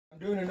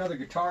doing another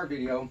guitar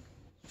video.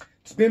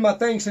 It's been my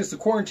thing since the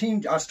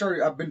quarantine.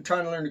 I've been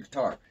trying to learn the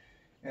guitar.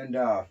 And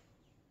I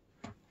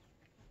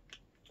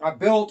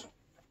built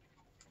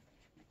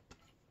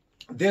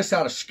this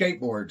out of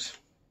skateboards.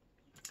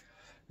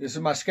 This is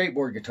my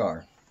skateboard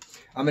guitar.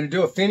 I'm going to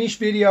do a finished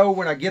video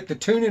when I get the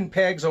tuning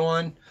pegs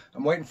on.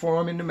 I'm waiting for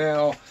them in the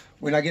mail.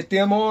 When I get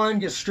them on,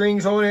 get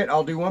strings on it,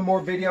 I'll do one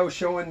more video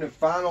showing the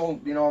final,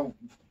 you know,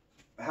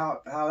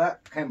 how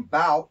that came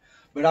about.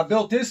 But I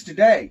built this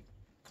today.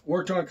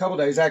 Worked on it a couple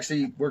days.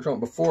 Actually, worked on it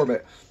before,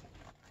 but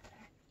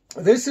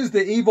this is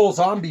the Evil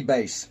Zombie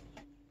bass.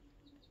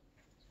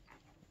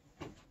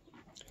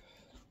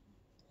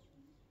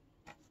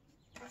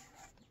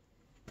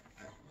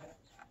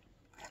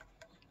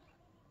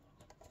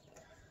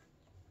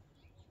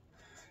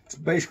 It's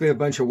basically a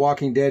bunch of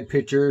Walking Dead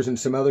pictures and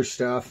some other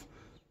stuff.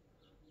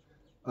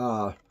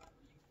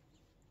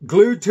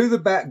 Glued to the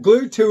back,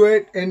 glued to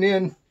it, and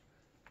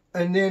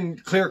then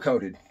clear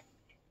coated.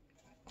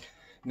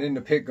 And then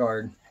the pick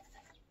guard.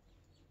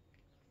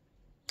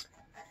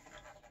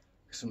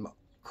 Some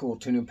cool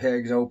tuning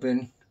pegs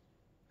open.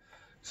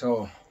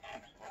 So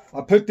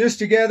I put this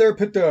together,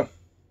 put the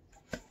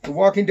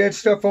Walking Dead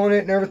stuff on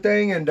it and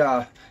everything, and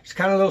it's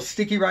kind of a little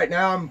sticky right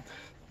now. I'm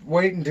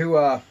waiting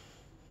to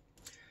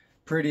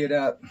pretty it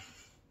up.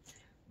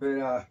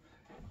 But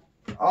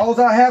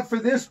all I have for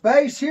this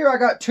bass here, I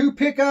got 2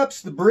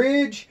 pickups, the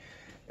bridge,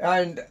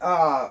 and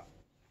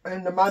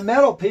my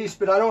metal piece,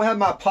 but I don't have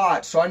my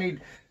pot, so I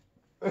need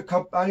a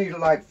couple. I need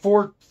like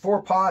four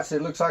pots.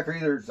 It looks like, or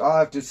either I'll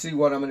have to see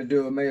what I'm going to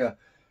do. I may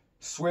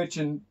switch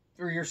in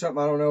 3 or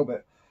something. I don't know,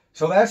 but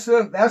so that's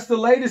the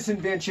latest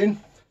invention.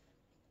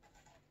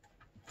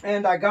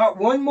 And I got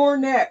one more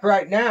neck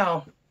right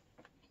now,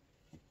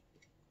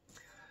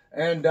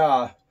 and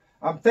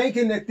I'm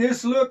thinking that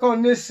this look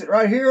on this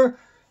right here,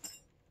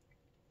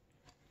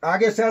 I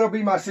guess that'll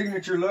be my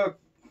signature look.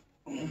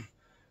 If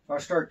I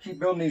keep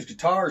building these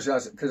guitars,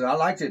 because I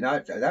liked it, and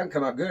that didn't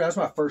come out good. That's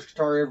my first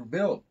guitar I ever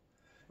built.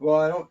 Well,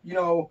 I don't, you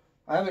know,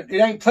 it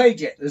ain't played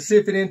yet. Let's see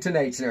if it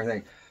intonates and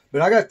everything.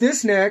 But I got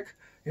this neck,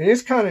 and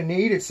it's kind of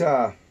neat. It's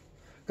got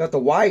the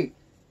white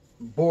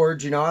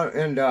boards, you know,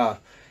 and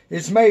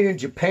it's made in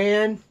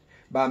Japan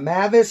by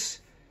Mavis.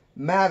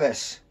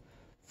 Mavis,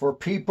 for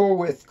people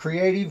with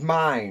creative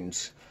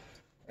minds.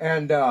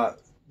 And the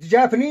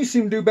Japanese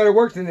seem to do better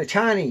work than the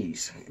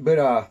Chinese.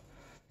 But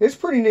it's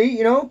pretty neat,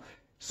 you know.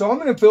 So I'm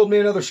going to build me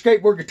another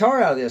skateboard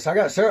guitar out of this. I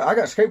got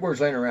skateboards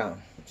laying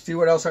around. See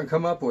what else I can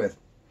come up with.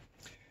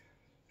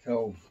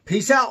 So,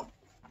 peace out.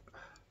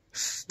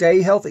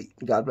 Stay healthy.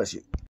 God bless you.